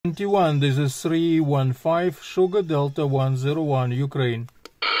21, this is 315, Sugar Delta 101, Ukraine.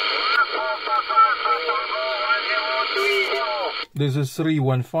 This is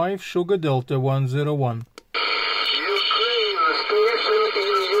 315, Sugar Delta 101. Ukraine, station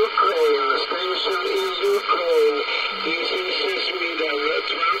in Ukraine, station in Ukraine. This is Sweden,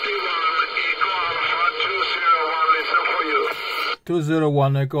 21, Echo Alpha 201, listen for you.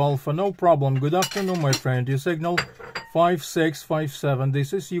 201, Echo Alpha, no problem. Good afternoon, my friend. Your signal 5657.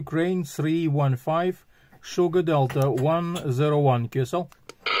 This is Ukraine 315, Sugar Delta 101. QSL?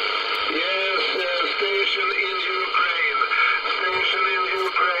 Yes, station in Ukraine. Station in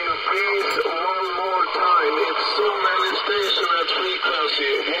Ukraine. Please, one more time. It's so many stations at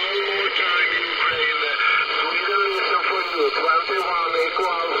frequency. One more time, Ukraine. Sweden, listen for you. 21, Echo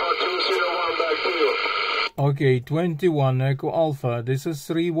Alpha 201, back to you. Okay, 21, Echo Alpha. This is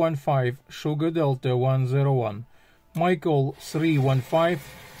 315, Sugar Delta 101. Michael 315,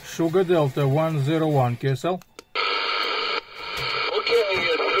 Sugar Delta 101, QSL? Okay,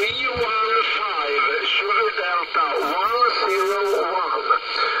 315, Sugar Delta 101.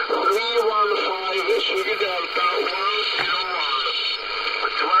 315, Sugar Delta 101.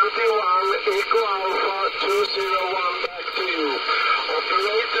 21, Echo Alpha 201, back to you.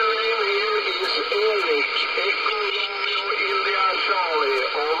 Operator name here is Eric. Echo Romeo India Charlie.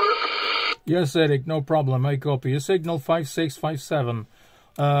 Over. Yes, Eric, no problem. I copy. Your signal 5657.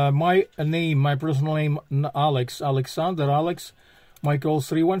 My name, my personal name, Alex, Alexander, Alex. Michael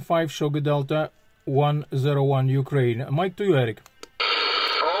 315, Sugar Delta 101, Ukraine. Mike to you, Eric.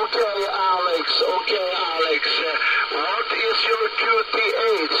 Okay, Alex. What is your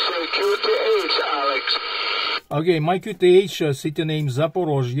QTH? QTH, Alex. Okay, my QTH city name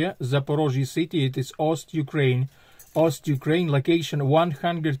Zaporozhye. Zaporozhye city, it is Ost Ukraine. Ost Ukraine, location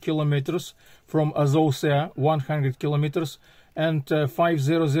 100 kilometers from Azov Sea, 100 kilometers, and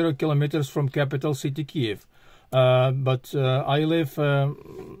 500 kilometers from capital city Kiev. But I live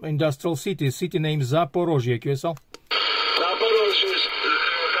industrial city name Zaporozhye, QSL. Zaporozhye,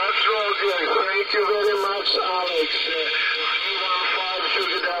 that's okay. Thank you very much, Alex. 315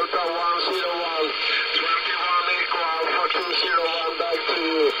 Sugar Delta 101, 21 Echo Alpha 201, back to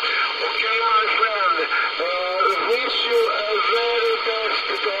you. Okay, my friend, wish you a very best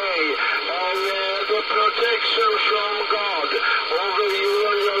day and the protection from God over you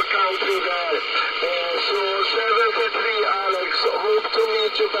and your country there. So 73, Alex, hope to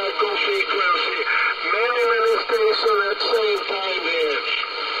meet you back on frequency. Many stations at the same time here.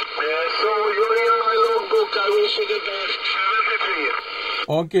 So you're in my logbook. I wish you the best. 73.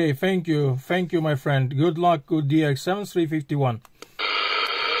 Okay, thank you, my friend. Good luck, good DX 7351.